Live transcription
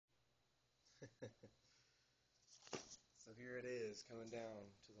So here it is, coming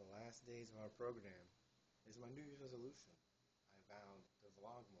down to the last days of our program. It's my New Year's resolution. I vowed to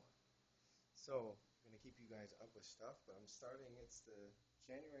vlog more. So, I'm going to keep you guys up with stuff, but I'm starting, it's the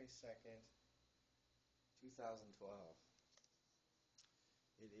January 2nd, 2012.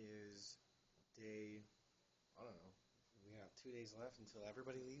 It is day, I don't know, we have 2 days left until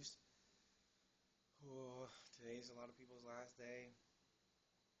everybody leaves. Oh, today's a lot of people's last day.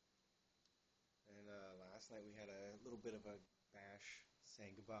 And last night we had a little bit of a bash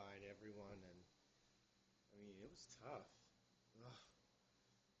saying goodbye to everyone, and I mean, it was tough. Ugh.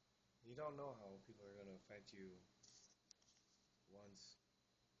 You don't know how people are going to affect you once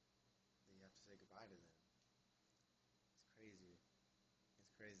you have to say goodbye to them. It's crazy.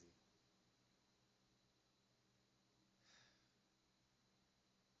 It's crazy.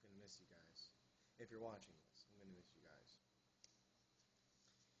 I'm going to miss you guys. If you're watching this, I'm going to miss you guys.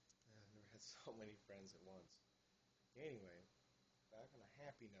 I've never had so many friends at once. Anyway, back on a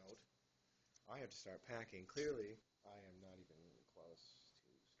happy note, I have to start packing. Clearly, I am not even close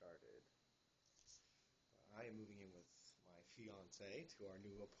to started. I am moving in with my fiance to our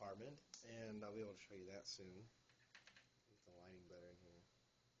new apartment, and I'll be able to show you that soon. Get the lighting better in here.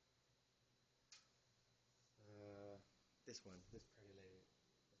 This one, this pretty lady.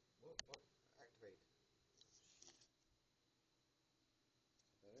 Whoa, activate. Shoot.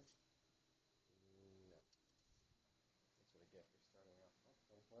 Better? No. That's what I get for starting off.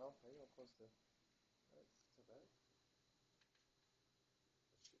 Oh, well, maybe I'm close to. That's not bad.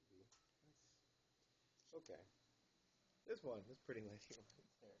 That should be. Okay. This one, this pretty lady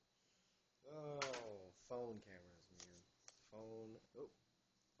right there. Oh, phone cameras, man.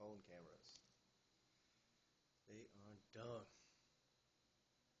 Phone cameras. They are done.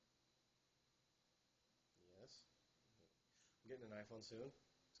 Yes. I'm getting an iPhone soon.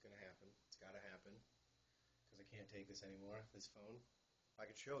 It's gonna happen. It's gotta happen. Because I can't take this anymore, this phone. If I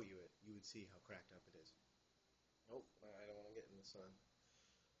could show you it, you would see how cracked up it is. Nope, I don't want to get in the sun.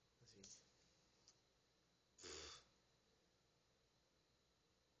 Let's see.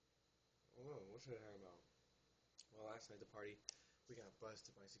 Oh, what should I talk about? Well, last night at the party, we got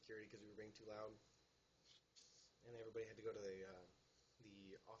busted by security because we were being too loud. And everybody had to go to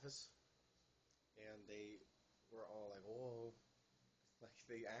the office. And they were all like, "Whoa." Like,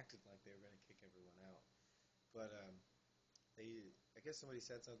 they acted like they were going to kick everyone out. But, I guess somebody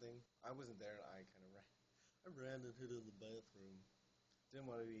said something. I wasn't there, I kind of ran into the bathroom. Didn't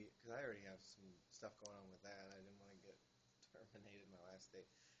want to be, because I already have some stuff going on with that. I didn't want to get terminated my last day.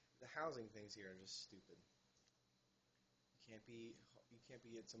 The housing things here are just stupid. You can't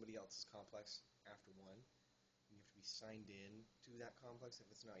be at somebody else's complex after 1. You have to be signed in to that complex if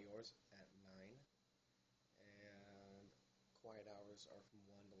it's not yours at 9. And quiet hours are from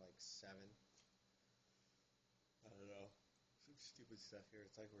 1 to like 7. I don't know. Some stupid stuff here.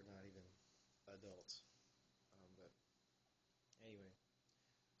 It's like we're not even adults. But anyway,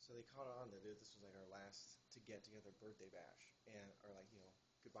 so they caught on that this was like our last to get together birthday bash, and or like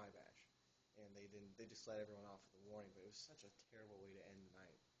goodbye bash, and they just let everyone off with a warning. But it was such a terrible way to end the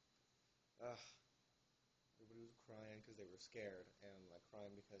night. Ugh. Everybody was crying because they were scared, and like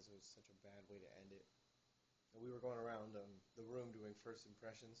crying because it was such a bad way to end it. And we were going around the room doing first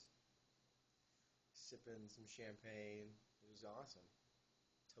impressions, sipping some champagne. It was awesome,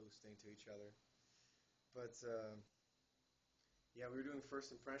 toasting to each other. But yeah, we were doing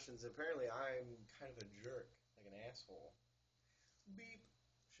first impressions. Apparently, I'm kind of a jerk, like an asshole. Beep.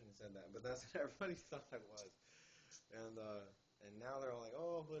 Shouldn't have said that, but that's what everybody thought I was. And now they're all like,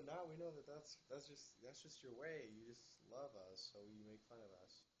 "Oh, but now we know that that's just your way. You just love us, so you make fun of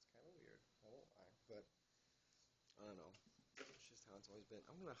us." It's kind of weird. I won't lie, but I don't know. It's just how it's always been.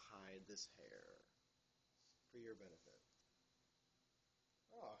 I'm gonna hide this hair for your benefit.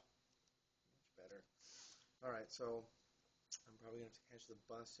 Oh, much better. All right, so I'm probably gonna have to catch the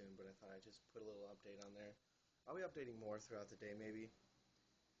bus soon, but I thought I'd just put a little update on there. I'll be updating more throughout the day, maybe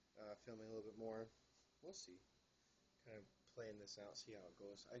filming a little bit more. We'll see. Kind of playing this out, see how it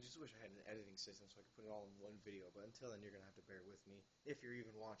goes. I just wish I had an editing system so I could put it all in one video, but until then you're going to have to bear with me, if you're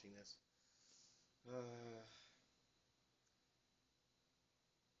even watching this.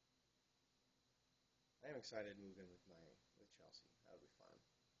 I am excited to move in with Chelsea. That'll be fun.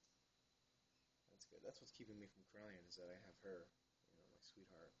 That's good. That's what's keeping me from crying, is that I have her, my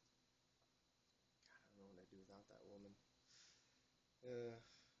sweetheart. God, I don't know what I'd do without that woman.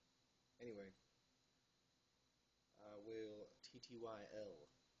 Anyway. Will TTYL.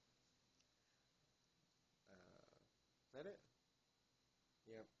 Is that it?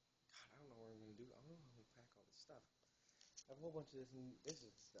 Yep. God, I don't know what I'm going to do. I don't know how to pack all this stuff. I have a whole bunch of this, and this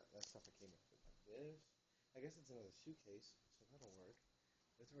is that stuff I came up with. I guess it's another suitcase, so that'll work.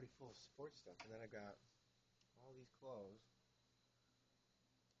 It's already full of sports stuff, and then I got all these clothes.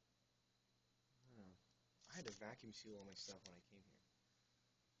 I don't know. I had to vacuum seal all my stuff when I came here.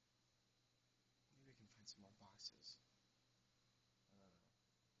 Maybe I can find some more boxes. I don't know.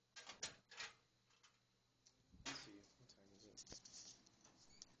 Let's see. What time is it?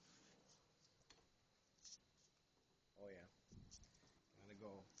 Oh yeah. Gotta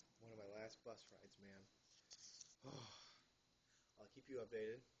go. One of my last bus rides, man. I'll keep you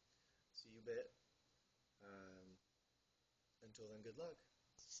updated. See you a bit. Until then, good luck.